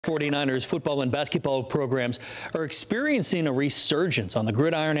49ers football and basketball programs are experiencing a resurgence on the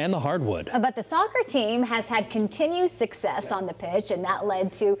gridiron and the hardwood. But the soccer team has had continued success on the pitch, and that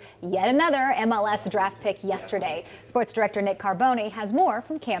led to yet another MLS draft pick yesterday. Sports director Nick Carboni has more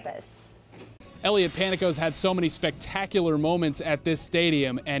from campus. Elliot Panicco's had so many spectacular moments at this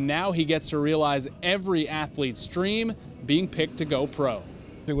stadium, and now he gets to realize every athlete's dream, being picked to go pro.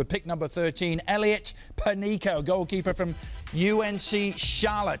 With pick number 13, Elliot Panicco, goalkeeper from UNC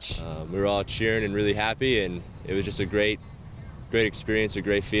Charlotte. We were all cheering and really happy, and it was just a great experience, a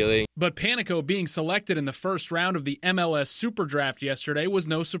great feeling. But Panicco being selected in the first round of the MLS Super Draft yesterday was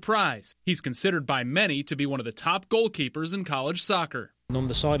no surprise. He's considered by many to be one of the top goalkeepers in college soccer. And on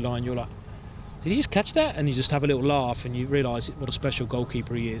the sideline, you're like, did he just catch that? And you just have a little laugh and you realise what a special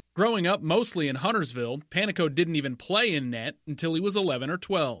goalkeeper he is. Growing up mostly in Huntersville, Panicco didn't even play in net until he was 11 or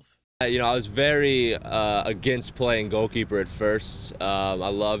 12. You know, I was very against playing goalkeeper at first. I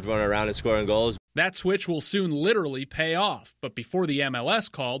loved running around and scoring goals. That switch will soon literally pay off. But before the MLS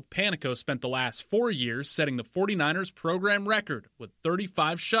called, Panicco spent the last 4 years setting the 49ers program record with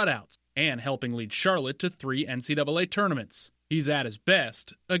 35 shutouts and helping lead Charlotte to 3 NCAA tournaments. He's at his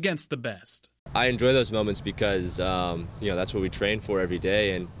best against the best. I enjoy those moments because, you know, that's what we train for every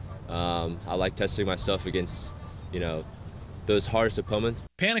day, and I like testing myself against, you know, those hardest opponents.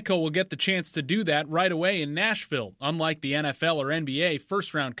 Panicco will get the chance to do that right away in Nashville. Unlike the NFL or NBA,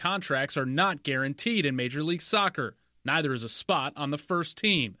 first-round contracts are not guaranteed in Major League Soccer. Neither is a spot on the first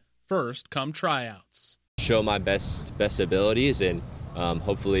team. First come tryouts. Show my best abilities and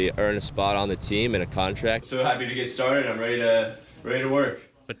hopefully earn a spot on the team and a contract. So happy to get started. I'm ready to work.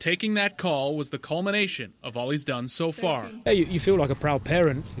 But taking that call was the culmination of all he's done so far. Yeah, you feel like a proud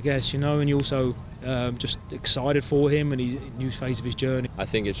parent, I guess, you know, and you also just excited for him and his new phase of his journey. I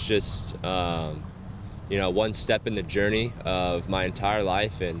think it's just, you know, one step in the journey of my entire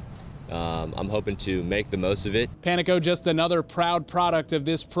life, and I'm hoping to make the most of it. Panicco, just another proud product of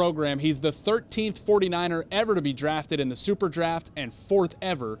this program. He's the 13th 49er ever to be drafted in the Super Draft and 4th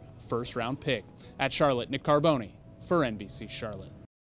ever first-round pick. At Charlotte, Nick Carboni for NBC Charlotte.